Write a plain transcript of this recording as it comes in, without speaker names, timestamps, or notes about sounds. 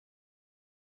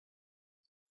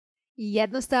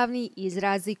Jednostavni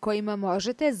izrazi kojima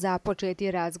možete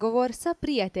započeti razgovor sa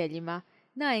prijateljima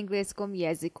na engleskom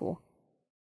jeziku.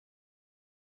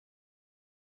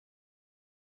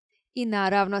 I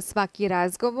naravno svaki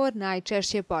razgovor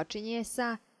najčešće počinje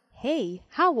sa Hey,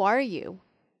 how are you?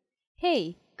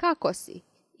 Hey, kako si?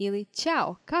 Ili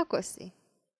Ćao, kako si?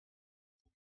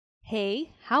 Hey,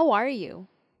 how are you?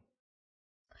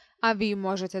 A vi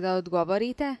možete da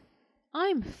odgovorite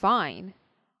I'm fine.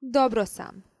 Dobro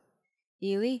sam.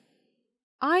 Ili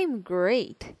I'm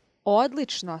great.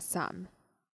 Odlično sam.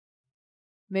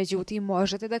 Međutim,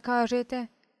 možete da kažete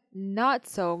not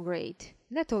so great.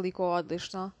 Ne toliko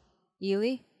odlično.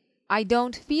 Ili I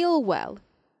don't feel well.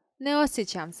 Ne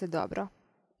osjećam se dobro.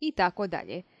 I tako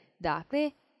dalje.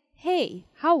 Dakle, hey,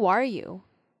 how are you?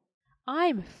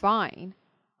 I'm fine.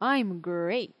 I'm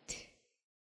great.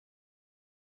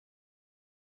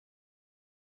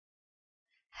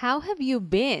 How have you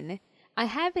been? I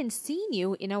haven't seen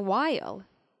you in a while.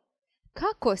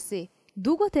 Kako si?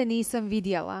 Dugo te nisam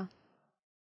vidjela.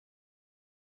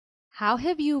 How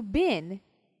have you been?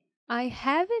 I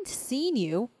haven't seen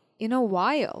you in a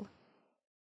while.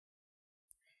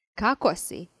 Kako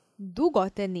si? Dugo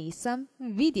te nisam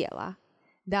vidjela.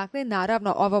 Dakle,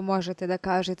 naravno, ovo možete da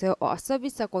kažete osobi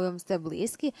sa kojom ste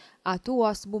bliski, a tu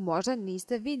osobu možda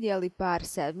niste vidjeli par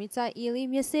sedmica ili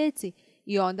mjeseci.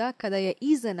 I onda, kada je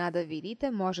iznenada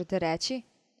vidite, možete reći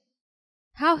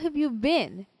How have you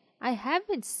been? I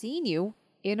haven't seen you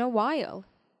in a while.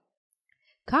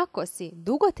 Kako si?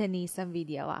 Dugo te nisam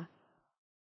vidjela.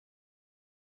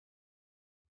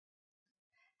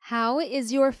 How is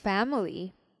your family?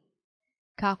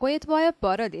 Kako je tvoja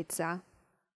porodica?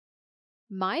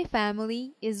 My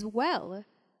family is well.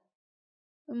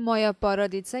 Moja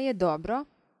porodica je dobro.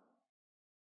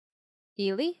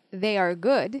 Ili they are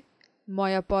good.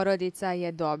 Moja porodica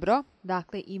je dobro.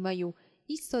 Dakle, imaju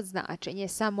isto značenje,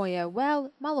 samo je well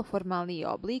malo formalniji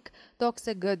oblik, dok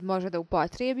se good može da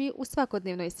upotrijebi u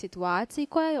svakodnevnoj situaciji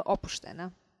koja je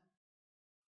opuštena.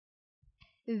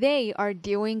 They are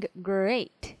doing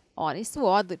great. Oni su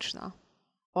odlično.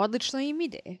 Odlično im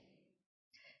ide.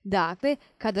 Dakle,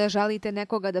 kada želite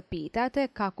nekoga da pitate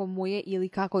kako mu je ili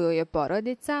kako joj je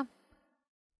porodica,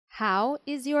 how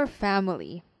is your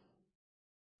family?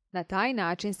 Na taj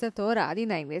način se to radi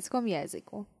na engleskom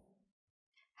jeziku.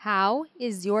 How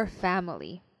is your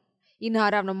family? I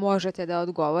naravno možete da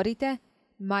odgovorite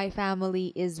My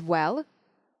family is well.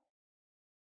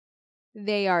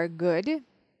 They are good.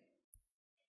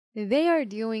 They are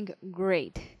doing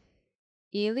great.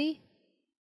 Ili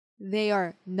They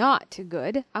are not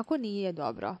good ako nije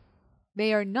dobro.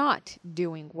 They are not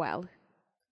doing well.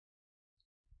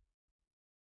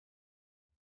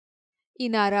 I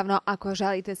naravno, ako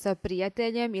želite sa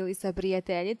prijateljem ili sa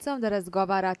prijateljicom da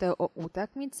razgovarate o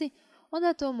utakmici,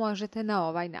 onda to možete na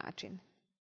ovaj način.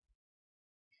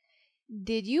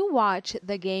 Did you watch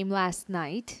the game last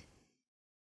night?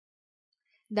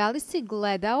 Da li si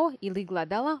gledao ili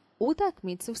gledala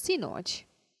utakmicu sinoć?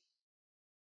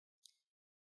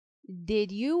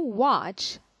 Did you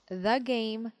watch the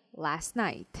game last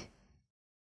night?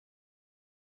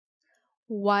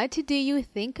 What do you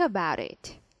think about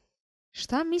it?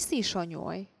 Šta misliš o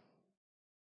njoj?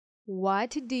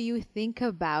 What do you think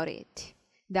about it?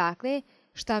 Dakle,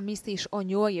 šta misliš o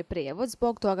njoj je prijevod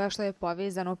zbog toga što je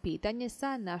povezano pitanje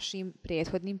sa našim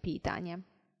prethodnim pitanjem.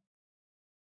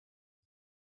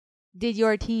 Did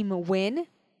your team win?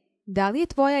 Da li je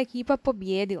tvoja ekipa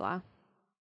pobjedila?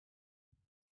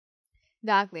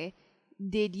 Dakle,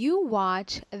 did you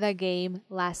watch the game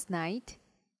last night?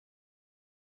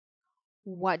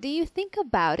 What do you think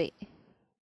about it?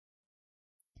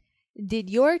 Did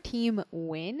your team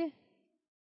win?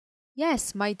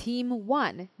 Yes, my team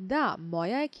won. Da,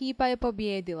 moja ekipa je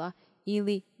pobjedila.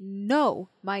 Ili no,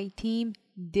 my team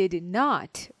did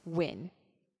not win.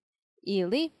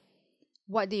 Ili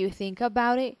what do you think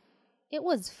about it? It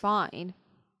was fine.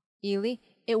 Ili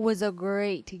it was a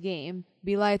great game.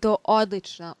 Bila je to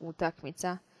odlična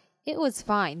utakmica. It was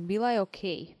fine. Bila je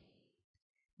okej.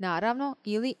 Naravno,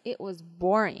 ili it was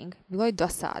boring. Bilo je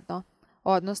dosadno.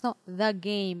 Odnosno, the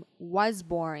game was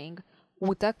boring.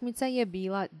 Utakmica je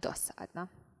bila dosadna.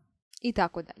 I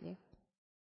tako dalje.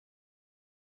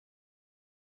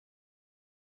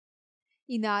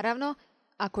 I naravno,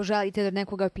 ako želite da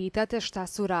nekoga pitate šta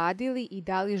su radili i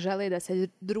da li žele da se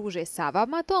druže sa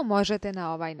vama, to možete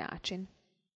na ovaj način.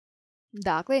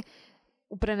 Dakle,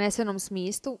 u prenesenom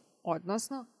smislu,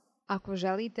 odnosno, ako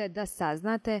želite da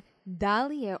saznate da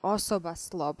li je osoba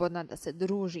slobodna da se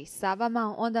druži sa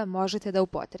vama, onda možete da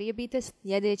upotrijebite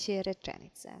sljedeće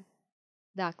rečenice.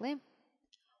 Dakle,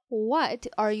 what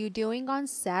are you doing on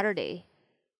Saturday?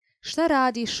 Šta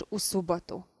radiš u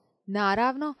subotu?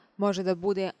 Naravno, može da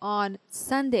bude on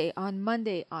Sunday, on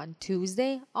Monday, on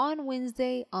Tuesday, on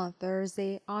Wednesday, on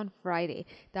Thursday, on Friday.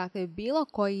 Dakle, bilo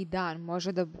koji dan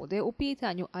može da bude u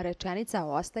pitanju, a rečenica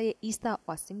ostaje ista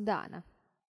osim dana.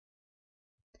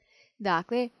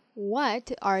 Dakle,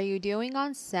 what are you doing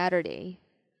on Saturday?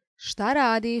 Šta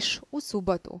radiš u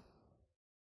subotu?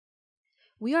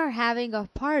 We are having a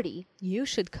party. You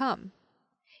should come.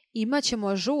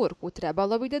 Imaćemo žurku,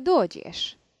 trebalo bi da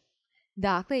dođeš.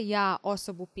 Dakle, ja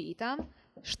osobu pitam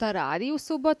šta radi u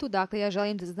subotu, dakle ja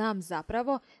želim da znam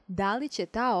zapravo da li će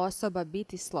ta osoba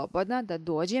biti slobodna da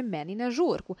dođe meni na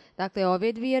žurku. Dakle,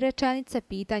 ove dvije rečenice,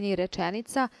 pitanje i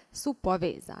rečenica, su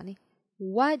povezani.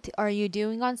 What are you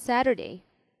doing on Saturday?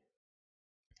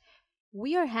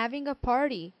 We are having a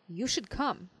party. You should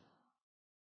come.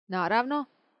 Naravno,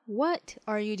 what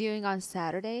are you doing on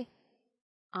Saturday?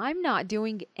 I'm not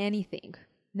doing anything.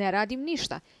 Ne radim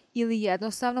ništa. Ili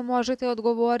jednostavno možete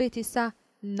odgovoriti sa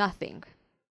nothing.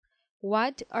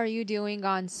 What are you doing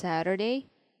on Saturday?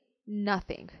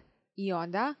 Nothing. I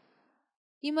onda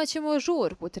imat ćemo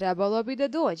žurku, trebalo bi da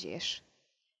dođeš.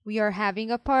 We are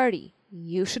having a party.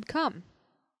 You should come.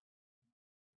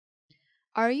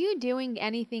 Are you doing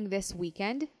anything this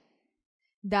weekend?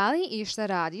 Da li išta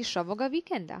radiš ovoga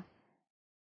vikenda?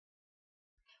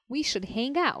 We should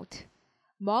hang out.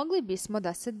 Mogli bismo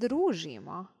da se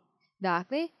družimo.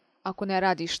 Dakle, ako ne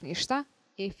radiš ništa,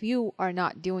 if you are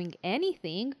not doing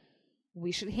anything,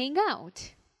 we should hang out.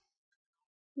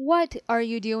 What are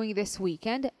you doing this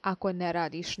weekend? Ako ne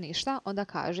radiš ništa, onda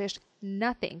kažeš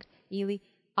nothing ili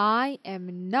I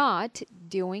am not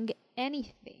doing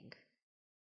anything.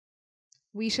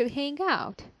 We should hang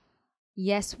out.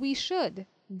 Yes, we should.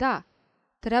 Da,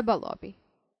 trebalo bi.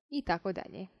 I tako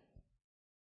dalje.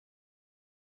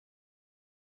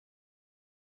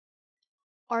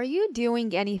 Are you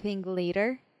doing anything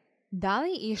later? Da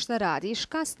li išta radiš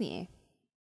kasnije?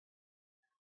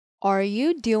 Are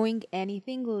you doing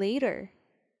anything later?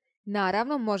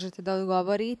 Naravno, možete da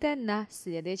odgovorite na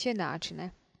sljedeće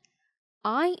načine.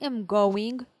 I am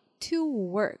going to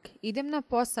work. Idem na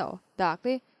posao.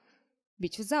 Dakle,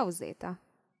 bit ću zauzeta.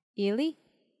 Ili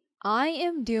I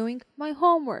am doing my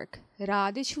homework.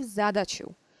 Radit ću zadaću.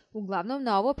 Uglavnom,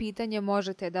 na ovo pitanje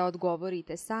možete da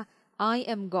odgovorite sa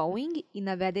I am going i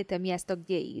navedete mjesto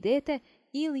gdje idete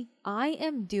ili I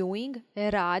am doing,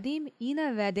 radim i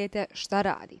navedete šta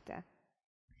radite.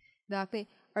 Dakle,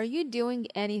 are you doing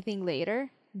anything later?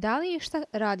 Da li šta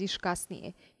radiš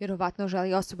kasnije? Vjerovatno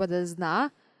želi osoba da zna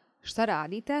šta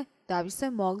radite da bi se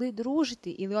mogli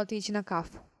družiti ili otići na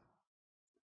kafu.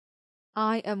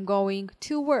 I am going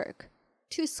to work,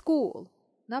 to school,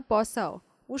 na posao,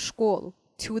 u školu,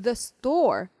 to the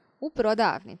store, u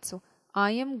prodavnicu.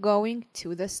 I am going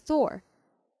to the store.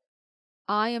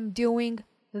 I am doing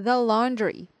the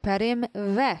laundry, perem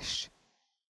veš.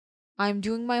 I am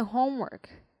doing my homework,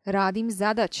 radim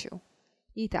zadaću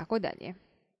i tako dalje.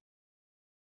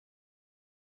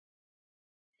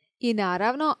 I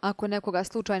naravno, ako nekoga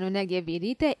slučajno negdje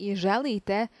vidite i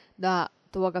želite da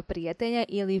toga prijatelja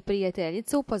ili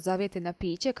prijateljicu pozovete na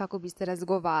piće kako biste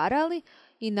razgovarali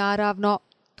i naravno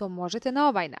to možete na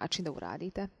ovaj način da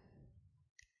uradite.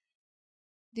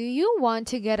 Do you want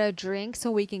to get a drink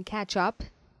so we can catch up?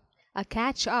 A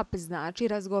catch up znači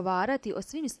razgovarati o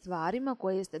svim stvarima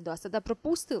koje ste do sada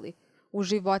propustili u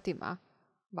životima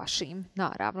vašim,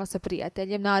 naravno sa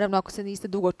prijateljem, naravno ako se niste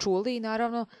dugo čuli i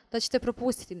naravno da ćete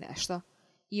propustiti nešto.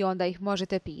 I onda ih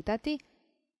možete pitati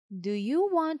Do you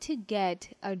want to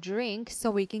get a drink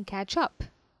so we can catch up?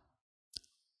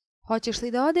 Hoćeš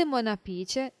li da odemo na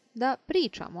piće da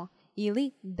pričamo?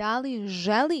 Ili da li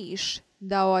želiš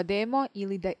da odemo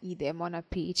ili da idemo na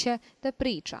piće da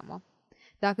pričamo?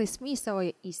 Dakle, smisao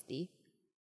je isti.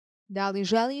 Da li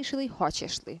želiš ili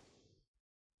hoćeš li?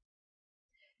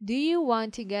 Do you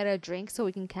want to get a drink so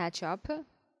we can catch up?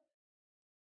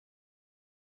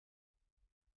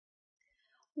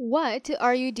 What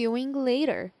are you doing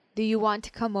later? Do you want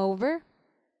to come over?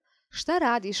 Šta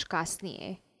radiš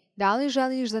kasnije? Da li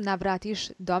želiš da navratiš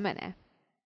do mene?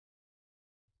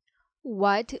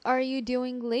 What are you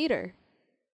doing later?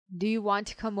 Do you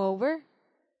want to come over?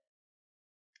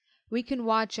 We can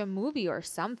watch a movie or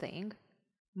something.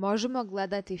 Možemo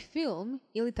gledati film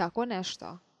ili tako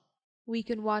nešto. We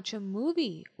can watch a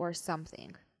movie or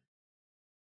something.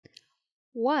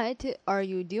 What are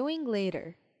you doing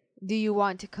later? Do you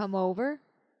want to come over?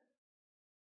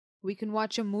 We can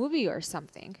watch a movie or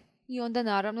something. I onda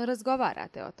naravno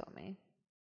razgovarate o tome.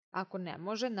 Ako ne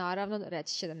može, naravno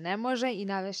reći će da ne može i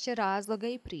navešće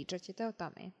razloge i pričat ćete o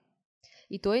tome.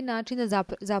 I to je način da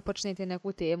započnete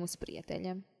neku temu s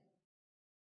prijateljem.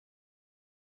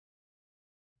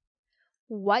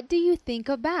 What do you think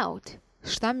about?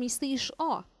 Šta misliš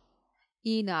o?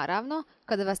 I naravno,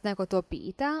 kada vas neko to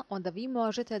pita, onda vi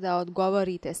možete da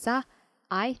odgovorite sa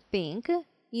I think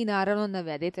i naravno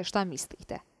navedete šta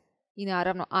mislite. I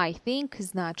naravno I think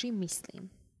znači mislim.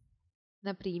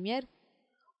 Na primjer,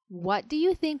 What do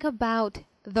you think about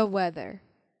the weather?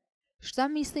 Šta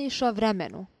misliš o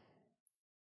vremenu?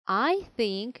 I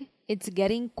think it's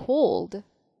getting cold.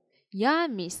 Ja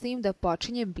mislim da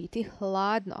počinje biti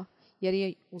hladno, jer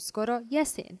je uskoro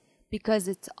jesen.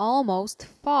 Because it's almost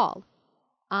fall.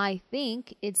 I think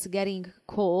it's getting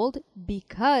cold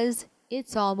because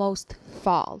it's almost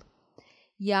fall.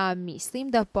 Ja mislim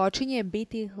da počinje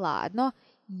biti hladno,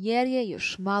 jer je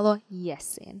još malo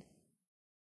jesen.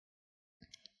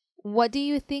 What do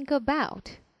you think about?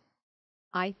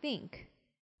 I think.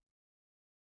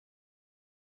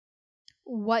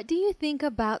 What do you think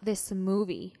about this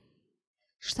movie?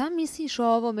 Šta misliš o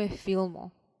ovome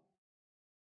filmu?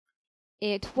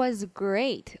 It was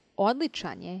great.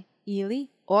 Odličan je ili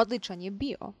odličan je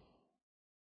bio.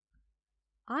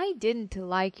 I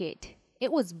didn't like it. It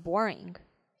was boring.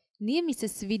 Nije mi se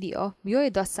svidio, bio je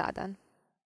dosadan.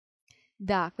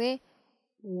 Dakle,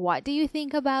 what do you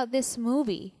think about this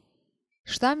movie?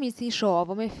 Šta misliš o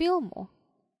ovome filmu?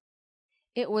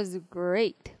 It was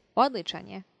great. Odličan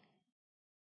je.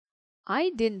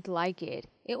 I didn't like it.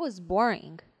 It was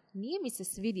boring. Nije mi se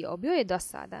svidio, bio je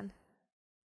dosadan.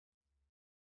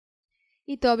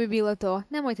 I to bi bilo to.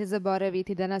 Nemojte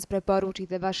zaboraviti da nas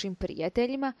preporučite vašim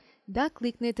prijateljima, da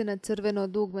kliknete na crveno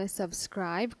dugme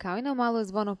subscribe kao i na malo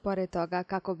zvono pored toga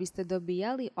kako biste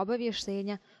dobijali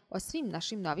obavještenja o svim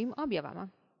našim novim objavama.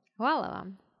 Hvala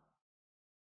vam!